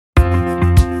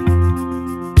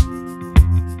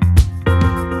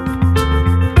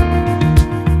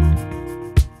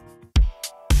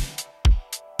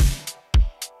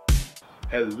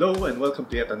Hello and welcome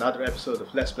to yet another episode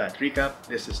of Let's Plant Recap.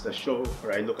 This is the show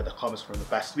where I look at the comments from the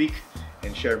past week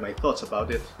and share my thoughts about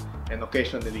it and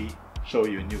occasionally show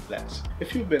you new plants.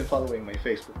 If you've been following my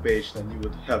Facebook page, then you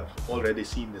would have already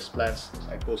seen these plants.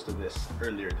 I posted this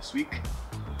earlier this week.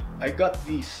 I got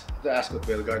these at the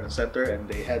Cerriscapades Garden Center and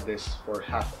they had this for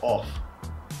half off.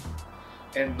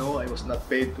 And no, I was not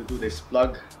paid to do this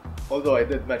plug, although I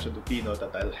did mention to Tino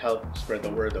that I'll help spread the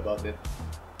word about it.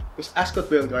 Because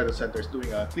Cerriscapades Garden Center is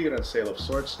doing a clearance sale of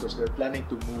sorts because they're planning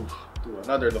to move to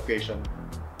another location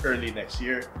early next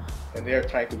year and they are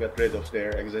trying to get rid of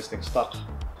their existing stock.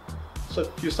 So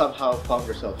if you somehow found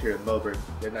yourself here in Melbourne,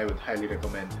 then I would highly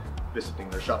recommend visiting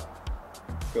their shop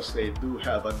because they do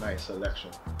have a nice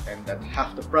selection, and at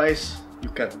half the price, you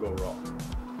can't go wrong.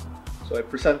 So I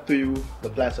present to you the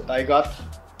plants that I got,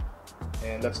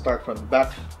 and let's start from the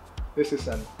back. This is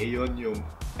an Aeonium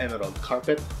emerald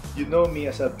carpet. You know me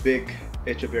as a big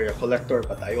Echeveria collector,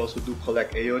 but I also do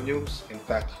collect Aeoniums. In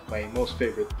fact, my most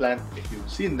favorite plant, if you've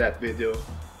seen that video,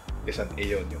 is an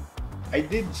Aeonium. I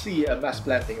did see a mass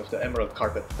planting of the emerald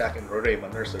carpet back in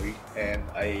Roraima Nursery, and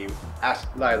I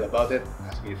asked Lyle about it,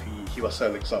 asking if he was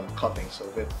selling some cuttings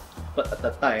of it. But at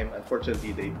that time,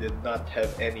 unfortunately, they did not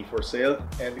have any for sale,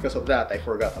 and because of that, I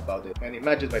forgot about it. And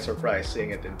imagine my surprise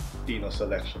seeing it in Tino's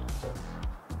selection. So,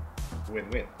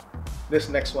 win-win. This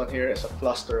next one here is a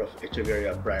cluster of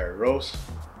Echeveria Briar Rose.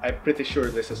 I'm pretty sure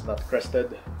this is not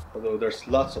crested, although there's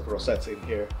lots of rosettes in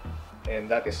here, and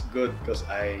that is good because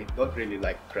I don't really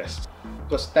like crests.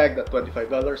 It was tagged at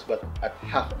 $25, but at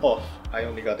half off, I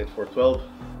only got it for $12.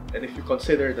 And if you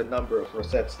consider the number of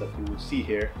rosettes that you would see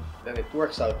here, then it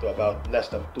works out to about less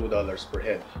than $2 per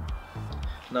head.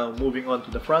 Now moving on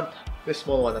to the front, this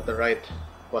small one at the right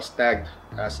was tagged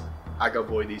as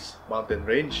Agavoides Mountain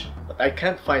Range, but I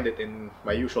can't find it in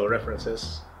my usual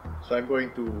references, so I'm going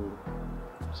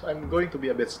to be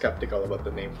a bit skeptical about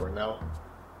the name for now.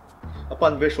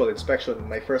 Upon visual inspection,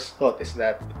 my first thought is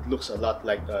that it looks a lot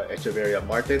like the Echeveria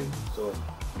Martin, so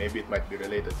maybe it might be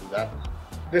related to that.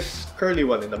 This curly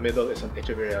one in the middle is an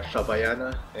Echeveria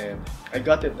Shavayana, and I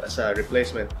got it as a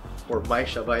replacement for my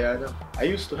Shavayana. I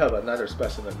used to have another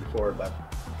specimen before, but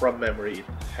from memory it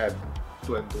had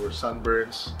to endure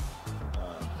sunburns,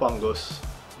 fungus,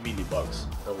 mealybugs,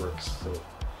 the works, so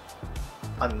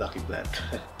unlucky plant.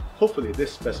 Hopefully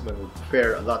this specimen would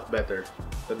fare a lot better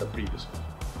than the previous one.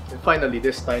 And finally,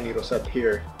 this tiny rosette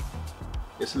here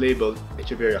is labeled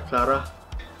Echeveria Clara.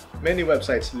 Many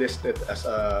websites list it as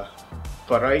a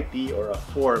variety or a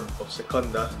form of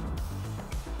secunda,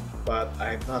 but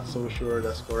I'm not so sure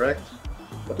that's correct.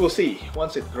 But we'll see.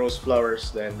 Once it grows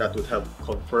flowers, then that would help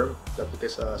confirm that it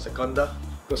is a secunda,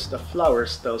 because the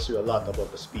flowers tells you a lot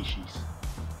about the species.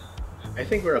 I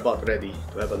think we're about ready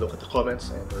to have a look at the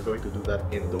comments, and we're going to do that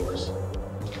indoors.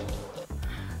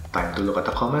 Time to look at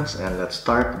the comments, and let's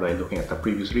start by looking at the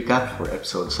previous recap for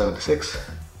episode 76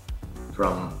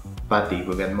 from Patty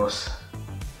Gugenmos.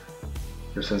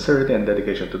 Your sincerity and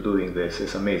dedication to doing this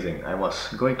is amazing. I was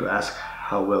going to ask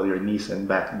how well your knees and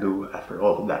back do after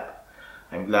all of that.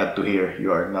 I'm glad to hear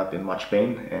you are not in much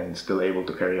pain and still able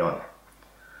to carry on.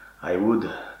 I would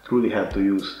truly have to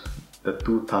use the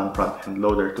 2-ton front end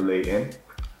loader to lay in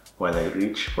while I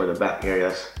reach for the back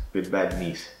areas with bad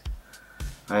knees.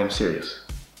 I am serious.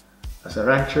 As a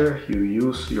rancher, you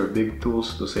use your big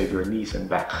tools to save your knees and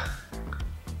back.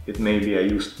 It may be a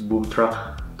used boom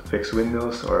truck to fix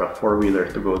windmills or a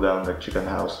 4-wheeler to go down the chicken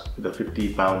house with a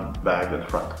 50-pound bag on the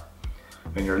front.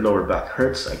 When your lower back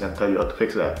hurts, I can tell you how to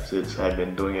fix that since I've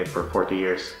been doing it for 40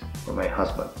 years for my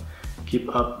husband.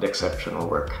 Keep up the exceptional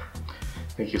work.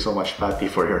 Thank you so much, Patty,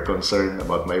 for your concern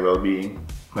about my well-being.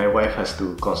 My wife has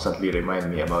to constantly remind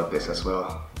me about this as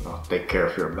well. Take care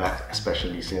of your back,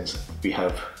 especially since we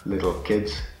have little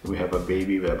kids. We have a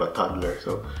baby, we have a toddler,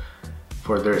 so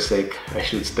for their sake, I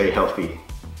should stay healthy.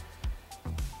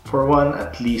 For one,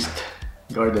 at least,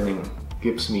 gardening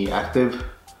keeps me active,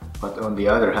 but on the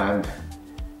other hand,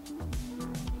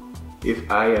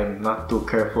 if I am not too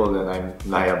careful, then I'm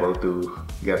liable to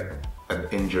get an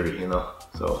injury,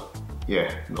 So,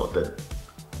 yeah, noted.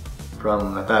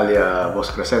 From Natalia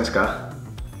Voskresenska,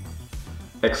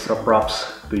 extra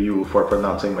props to you for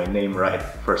pronouncing my name right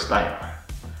first time.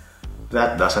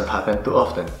 That doesn't happen too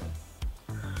often.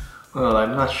 Well,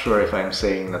 I'm not sure if I'm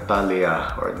saying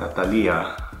Natalia or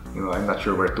Natalia. I'm not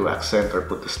sure where to accent or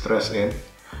put the stress in,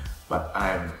 but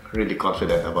I'm really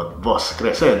confident about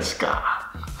Voskresenska.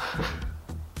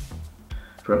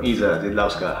 From Iza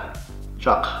Zidlowska,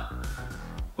 Chuck.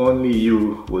 Only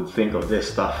you would think of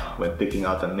this stuff when picking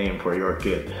out a name for your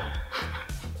kid.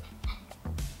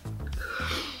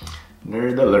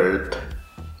 Nerd alert.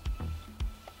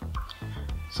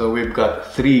 So we've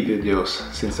got 3 videos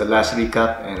since the last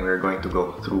recap and we're going to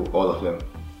go through all of them.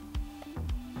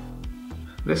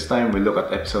 This time we look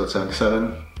at episode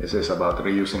 77. This is about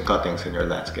reusing cuttings in your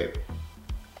landscape.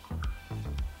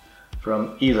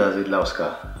 From Iza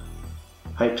Zidlowska.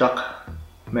 Hi Chuck.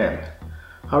 Man,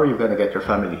 how are you gonna get your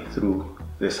family through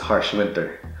this harsh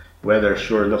winter? Weather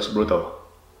sure looks brutal.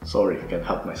 Sorry, can't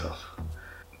help myself.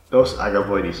 Those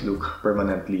agavoides look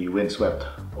permanently windswept,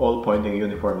 all pointing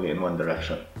uniformly in one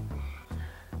direction.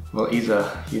 Well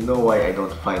Iza, you know why I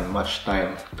don't find much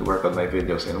time to work on my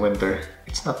videos in winter.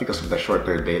 It's not because of the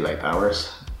shorter daylight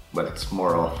hours, but it's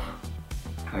more of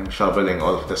I'm shoveling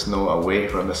all of the snow away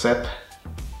from the set.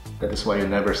 That is why you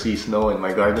never see snow in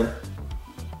my garden.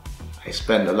 I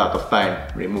spend a lot of time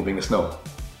removing the snow.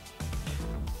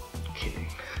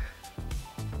 Kidding.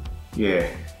 Yeah,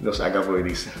 those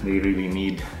agavoides, they really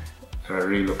need a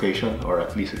relocation or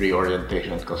at least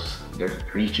reorientation because they're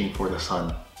reaching for the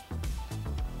sun.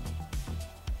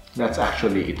 That's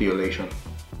actually etiolation.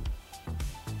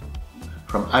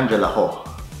 From Angela Ho.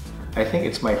 I think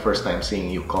it's my first time seeing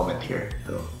you comment here,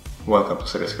 so welcome to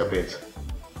Cerriscapades.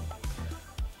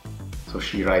 So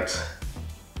she writes,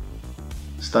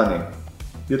 stunning,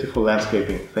 beautiful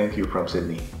landscaping, thank you from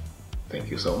Sydney. Thank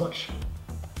you so much.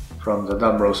 From the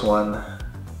Dumbrose one,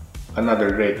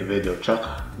 another great video,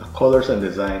 Chuck. The colors and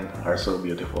design are so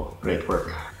beautiful. Great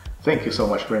work. Thank you so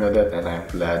much, Bernadette, and I'm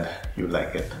glad you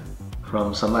like it.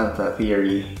 From Samantha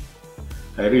Theory,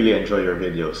 I really enjoy your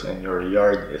videos and your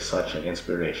yard is such an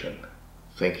inspiration.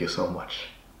 Thank you so much.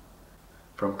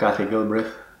 From Kathy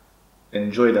Gilbreth,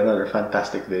 enjoyed another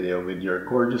fantastic video with your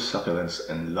gorgeous succulents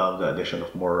and love the addition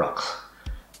of more rocks.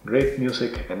 Great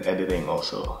music and editing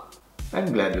also.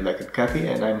 I'm glad you like it, Kathy,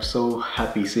 and I'm so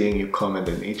happy seeing you comment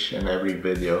in each and every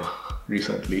video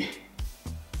recently.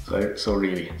 So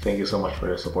really, thank you so much for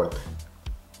your support.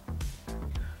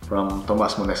 From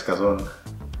Tomas Mones Cazon,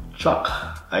 Chuck,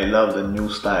 I love the new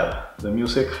style. The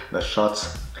music, the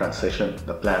shots, transition,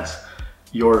 the plants.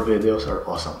 Your videos are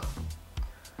awesome.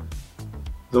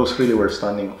 Those really were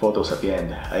stunning photos at the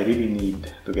end. I really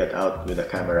need to get out with the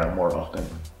camera more often.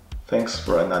 Thanks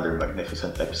for another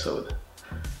magnificent episode.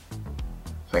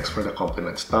 Thanks for the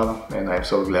compliments, Tom, and I'm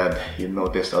so glad you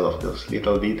noticed all of those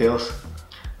little details.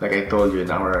 Like I told you in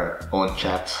our own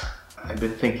chats, I've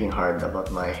been thinking hard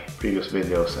about my previous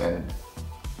videos and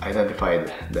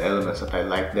identified the elements that I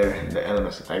like there and the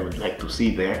elements that I would like to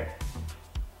see there.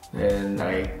 And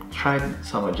I tried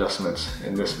some adjustments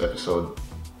in this episode,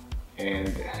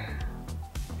 and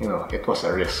you know, it was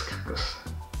a risk because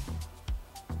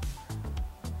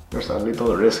there's a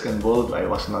little risk involved. I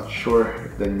was not sure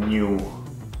if the new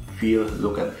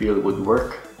look and feel would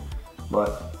work,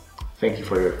 but thank you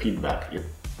for your feedback. It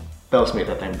tells me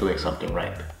that I'm doing something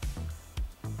right.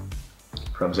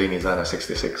 From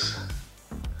Zainizana66.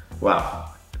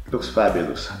 Wow, it looks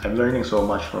fabulous. I'm learning so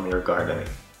much from your gardening.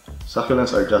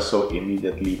 Succulents are just so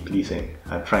immediately pleasing.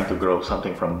 I'm trying to grow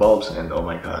something from bulbs and oh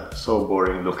my god, so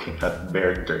boring looking at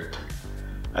bare dirt.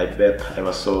 I bet I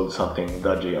was sold something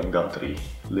dodgy on Gumtree.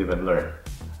 Live and learn.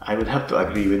 I would have to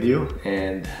agree with you,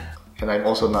 and I'm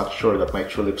also not sure that my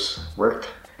tulips worked,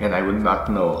 and I would not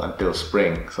know until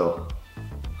spring, so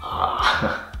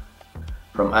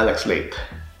From Alex Late.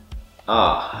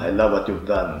 I love what you've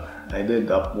done. I did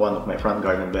up one of my front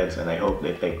garden beds and I hope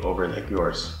they take over like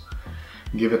yours.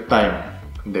 Give it time,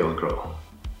 they will grow.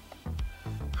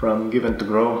 From Given to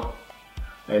Grow,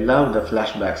 I love the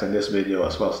flashbacks in this video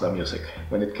as well as the music.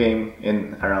 When it came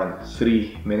in around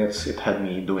 3 minutes, it had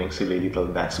me doing silly little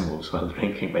dance moves while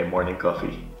drinking my morning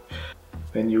coffee.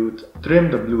 When you trim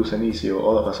the blue senecio,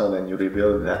 all of a sudden you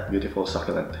reveal that beautiful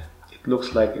succulent. It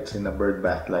looks like it's in a bird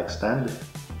bath-like stand.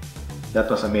 That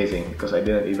was amazing because I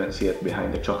didn't even see it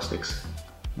behind the chalk sticks.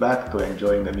 Back to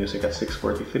enjoying the music at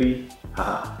 6:43.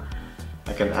 Haha.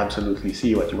 I can absolutely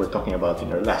see what you were talking about in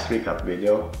your last recap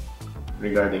video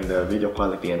regarding the video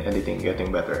quality and editing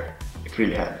getting better. It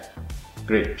really had.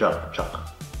 Great job,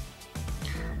 Chuck.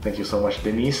 Thank you so much,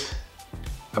 Denise.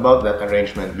 About that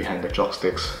arrangement behind the chalk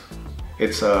sticks,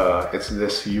 it's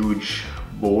this huge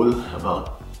bowl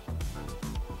about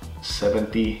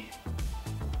 70,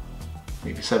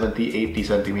 maybe 70-80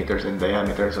 centimeters in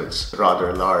diameter, so it's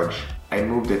rather large. I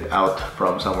moved it out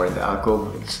from somewhere in the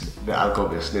alcove. The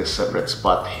alcove is this separate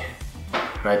spot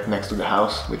right next to the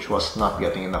house, which was not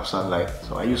getting enough sunlight.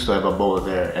 So I used to have a bowl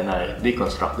there and I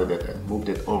deconstructed it and moved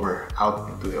it over out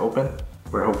into the open,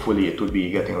 where hopefully it would be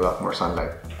getting a lot more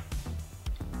sunlight.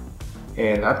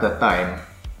 And at that time,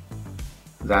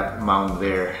 that mound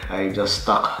there, I just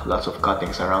stuck lots of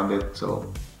cuttings around it,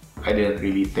 so I didn't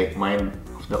really take mind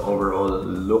of the overall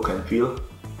look and feel.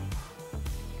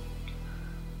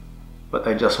 but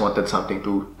I just wanted something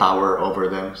to tower over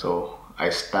them, so I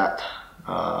stacked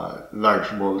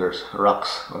large boulders,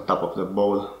 rocks on top of the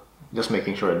bowl, just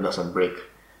making sure it doesn't break,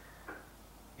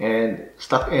 and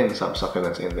stuck in some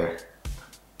succulents in there.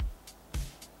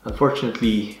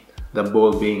 Unfortunately, the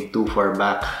bowl being too far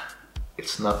back,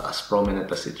 it's not as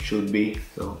prominent as it should be,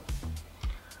 so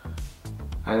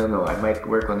I don't know, I might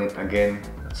work on it again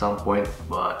at some point,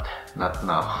 but not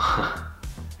now.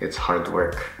 It's hard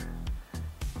work.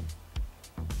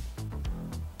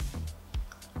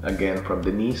 Again from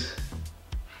Denise.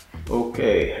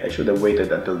 Okay, I should have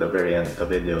waited until the very end of the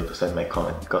video to send my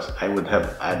comment, because I would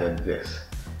have added this.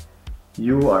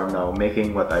 You are now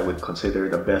making what I would consider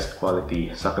the best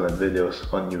quality succulent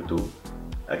videos on YouTube.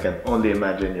 I can only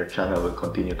imagine your channel will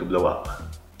continue to blow up.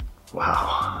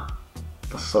 Wow,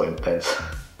 that's so intense.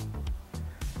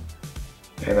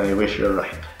 And I wish you're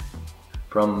right.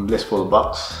 From Blissful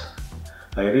Box,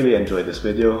 I really enjoyed this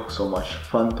video, so much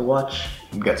fun to watch.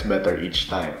 It gets better each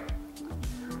time.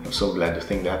 I'm so glad you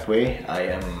think that way. I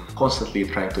am constantly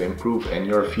trying to improve, and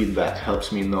your feedback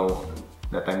helps me know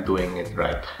that I'm doing it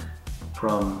right.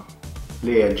 From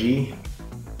Leah G,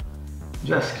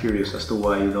 just curious as to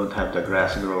why you don't have the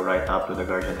grass grow right up to the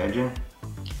garden edging.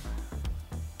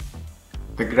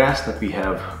 The grass that we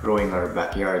have growing in our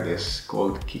backyard is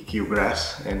called kikiu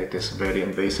grass, and it is very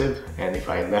invasive, and if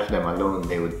I left them alone,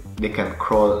 they can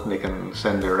crawl, they can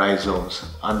send their rhizomes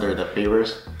under the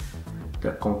pavers.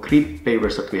 The concrete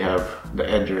pavers that we have, the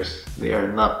edges, they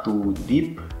are not too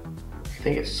deep. I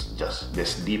think it's just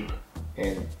this deep,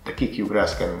 and the kikiu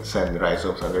grass can send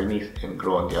rhizomes underneath and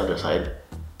grow on the other side,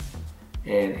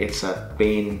 and it's a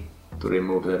pain to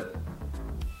remove them.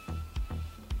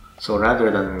 So rather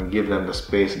than give them the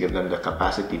space, give them the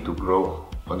capacity to grow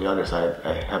on the other side,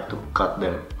 I have to cut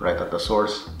them right at the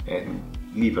source and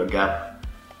leave a gap.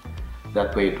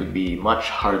 That way it would be much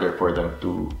harder for them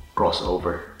to cross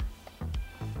over.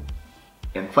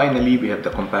 And finally, we have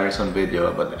the comparison video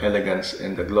about the elegance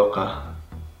and the glauca.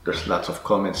 There's lots of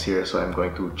comments here, so I'm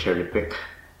going to cherry pick.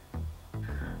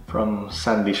 From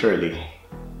Sandy Shirley,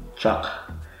 Chuck.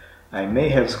 I may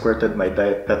have squirted my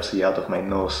Diet Pepsi out of my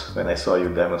nose when I saw you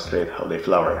demonstrate how they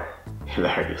flower.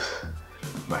 Hilarious.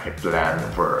 My plan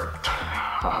worked.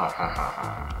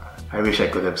 I wish I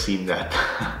could have seen that.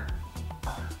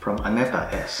 From Aneta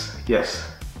S.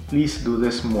 Yes, please do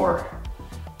this more.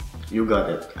 You got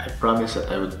it. I promise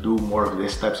that I would do more of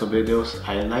these types of videos.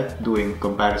 I like doing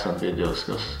comparison videos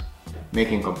because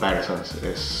making comparisons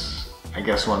is, I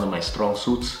guess, one of my strong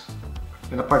suits.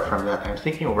 And apart from that, I'm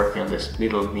thinking of working on this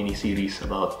little mini series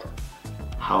about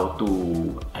how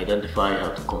to identify, how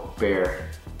to compare,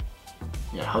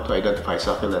 how to identify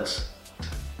succulents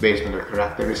based on their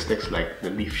characteristics like the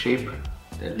leaf shape,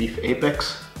 the leaf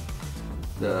apex,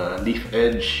 the leaf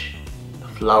edge, the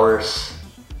flowers,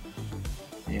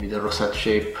 maybe the rosette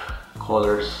shape,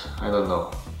 colors, I don't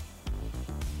know.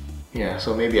 Yeah,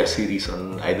 so maybe a series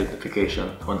on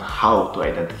identification, on how to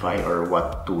identify or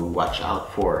what to watch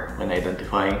out for when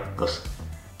identifying, because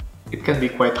it can be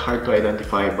quite hard to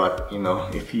identify, but you know,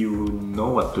 if you know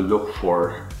what to look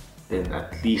for, then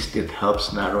at least it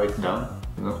helps narrow it down,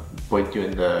 you know, point you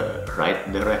in the right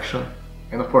direction.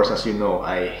 And of course, as you know,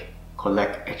 I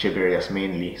collect echeverias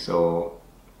mainly, so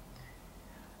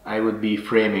I would be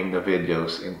framing the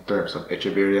videos in terms of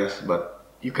echeverias, but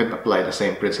you can apply the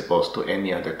same principles to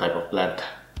any other type of plant.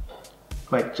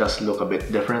 Might just look a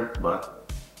bit different,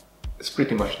 but it's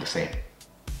pretty much the same.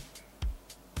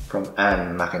 From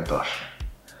Anne McIntosh.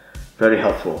 Very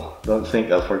helpful. Don't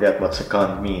think I'll forget what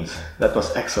second means. That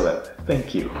was excellent.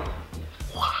 Thank you.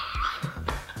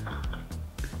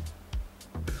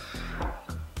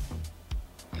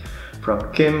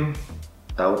 From Kim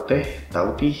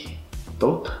Tauti,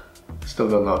 still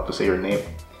don't know how to say your name.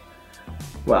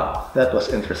 Wow, that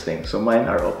was interesting. So mine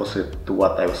are opposite to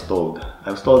what I was told.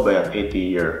 I was told by an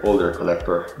 80-year-older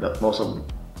collector that most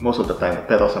of the time the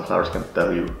petals and flowers can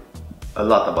tell you a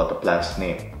lot about the plant's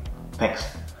name. Thanks.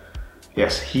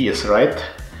 Yes, he is right.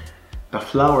 The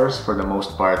flowers, for the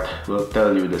most part, will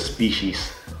tell you the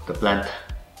species of the plant.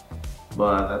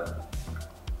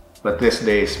 But these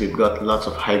days we've got lots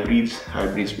of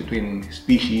hybrids between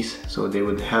species, so they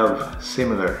would have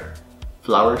similar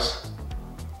flowers.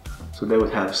 So they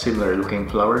would have similar looking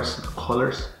flowers,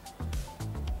 colors,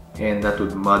 and that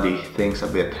would muddy things a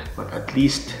bit. But at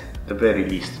least, at the very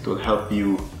least, it will help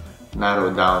you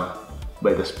narrow down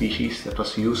by the species that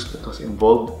was used, that was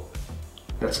involved.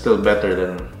 That's still better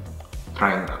than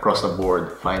trying across the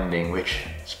board, finding which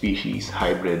species,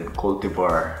 hybrid,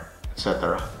 cultivar,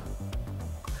 etc.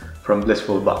 From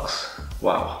Blissful Box.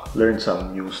 Wow, learned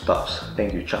some new stuffs.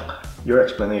 Thank you, Chuck. Your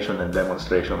explanation and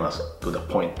demonstration was to the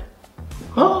point.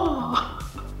 Ah!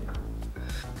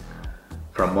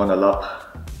 From Monologue.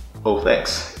 Oh,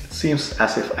 thanks. It seems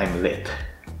as if I'm late.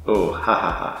 Oh, ha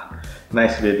ha ha.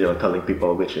 Nice video telling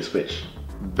people which is which.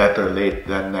 Better late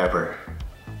than never.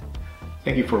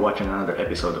 Thank you for watching another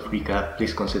episode of Recap.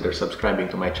 Please consider subscribing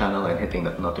to my channel and hitting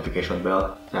that notification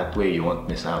bell. That way you won't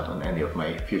miss out on any of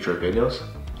my future videos.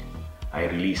 I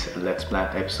release a Let's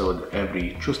Plant episode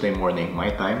every Tuesday morning my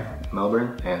time,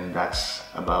 Melbourne, and that's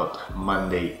about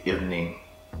Monday evening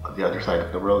on the other side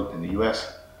of the world in the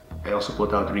US. I also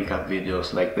put out recap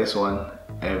videos like this one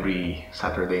every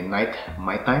Saturday night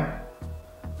my time,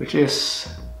 which is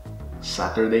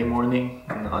Saturday morning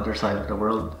on the other side of the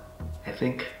world, I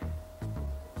think.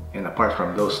 And apart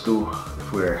from those two,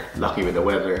 if we're lucky with the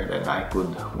weather, then I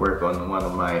could work on one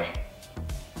of my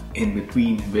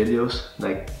in-between videos,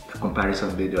 like the comparison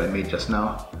video I made just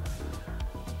now.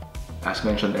 As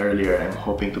mentioned earlier, I'm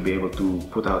hoping to be able to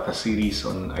put out a series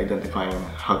on identifying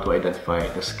how to identify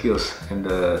the skills and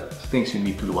the things you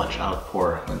need to watch out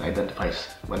for when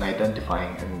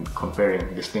identifying and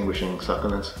comparing distinguishing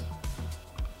succulents.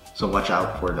 So watch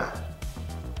out for that.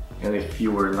 And if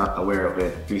you were not aware of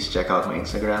it, please check out my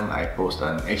Instagram. I post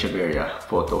an Echeveria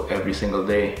photo every single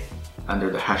day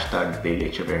under the hashtag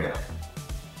DailyEcheveria.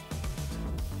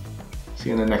 See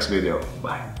you in the next video.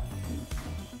 Bye.